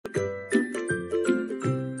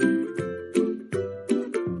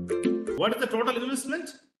What is the total investment?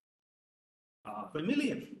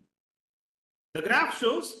 $500,000. The graph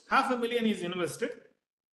shows $500,000 is invested.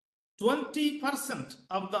 20%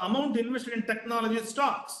 of the amount invested in technology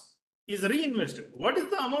stocks is reinvested. What is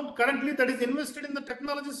the amount currently that is invested in the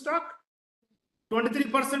technology stock?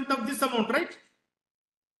 23% of this amount, right?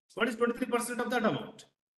 What is 23% of that amount?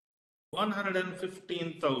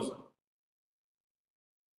 115,000.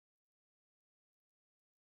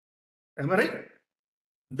 Am I right?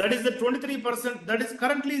 That is the 23% that is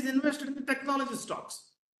currently is invested in the technology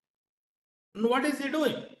stocks. And what is he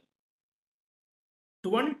doing?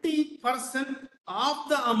 20% of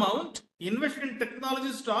the amount invested in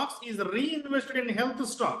technology stocks is reinvested in health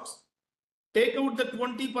stocks. Take out the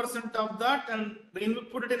 20% of that and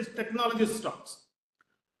put it in technology stocks.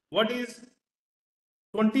 What is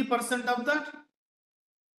 20% of that?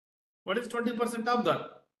 What is 20% of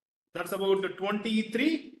that? That's about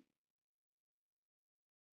 23,000.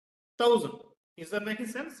 Is that making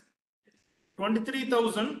sense?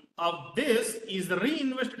 23,000 of this is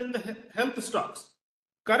reinvested in the health stocks.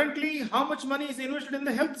 Currently, how much money is invested in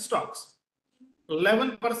the health stocks?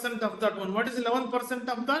 11% of that one. What is 11%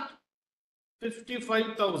 of that?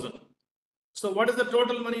 55,000. So what is the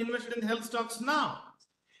total money invested in health stocks now?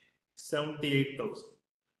 78,000.